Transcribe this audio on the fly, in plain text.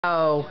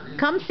Oh,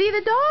 come see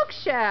the dog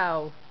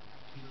show.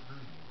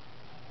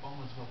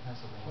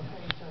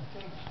 Okay, so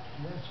take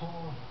this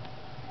whole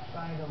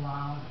side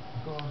around,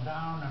 go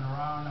down and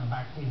around and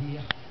back to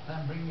here,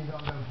 then bring your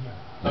dog out here.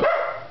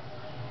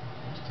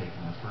 He's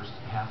taking the first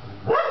half of the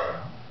group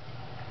around.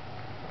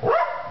 You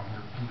hear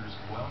Peter's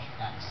Welsh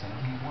accent.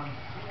 He won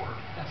 4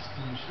 Best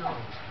in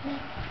Shows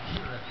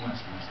here at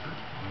Westminster.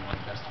 He won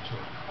Best in Show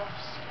at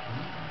Crufts.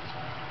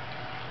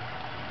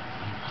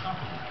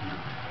 Incomparable Peter.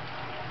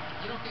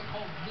 You don't get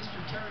called Mr.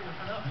 Terrier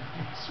for nothing.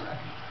 That's right.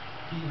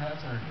 He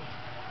has earned it.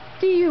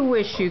 Do you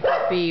wish you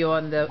could be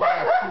on the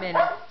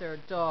Westminster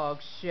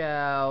Dog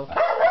Show?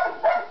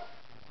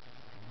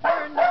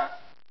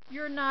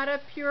 You're not a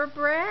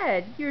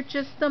purebred. You're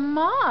just a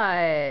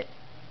mutt.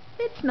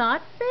 It's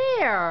not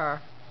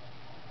fair.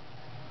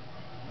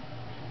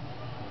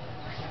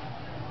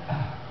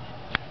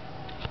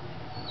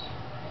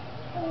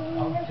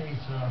 Okay,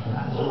 so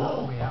as you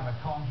know, we have a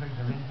conflict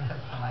of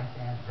interest and I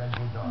can't sell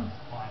you dogs.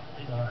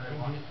 So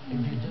if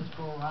you just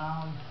go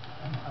around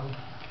and out.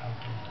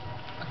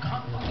 A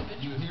conflict of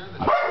interest? You hear the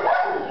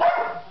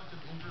conflict of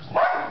interest in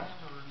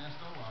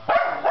Ernesto?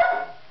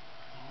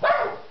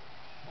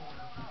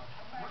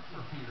 Work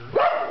for Peter. He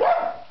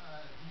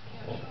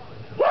can't show it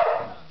because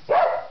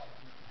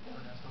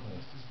Ernesto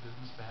lost his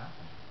business back.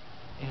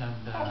 And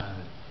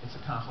it's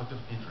a conflict of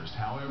interest.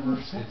 However,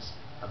 it's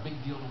a big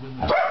deal to win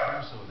the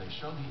breed, so they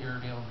showed the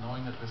Airedale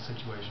knowing that this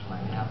situation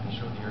might happen. They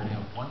showed the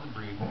Airedale won the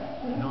breed,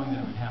 knowing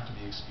that it would have to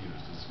be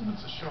excused.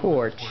 It's a show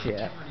Poor for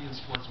Chip. integrity and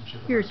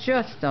sportsmanship. You're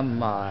just a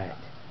mutt.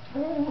 The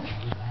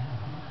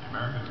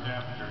American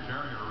Staffordshire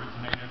Terrier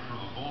originated from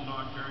the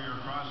Bulldog Terrier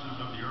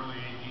crosses of the early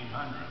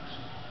 1800s.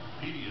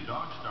 Petey, a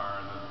dog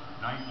star in the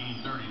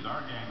 1930s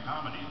art gang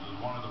comedies, was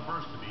one of the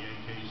first to be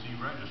AKC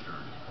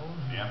registered.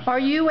 Are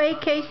you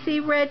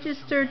AKC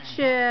registered,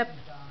 Chip?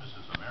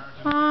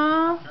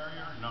 Huh?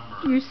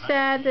 You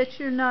sad that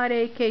you're not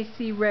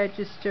AKC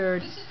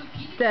registered?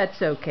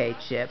 That's okay,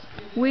 Chip.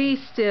 We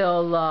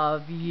still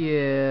love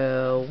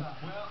you.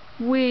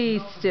 We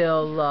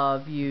still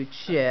love you,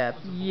 Chip.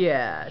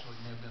 Yes.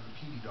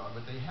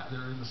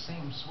 They're in the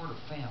same sort of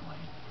family.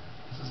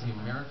 This is the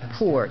American.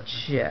 Poor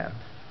Chip.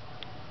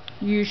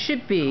 You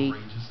should be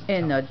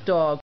in a dog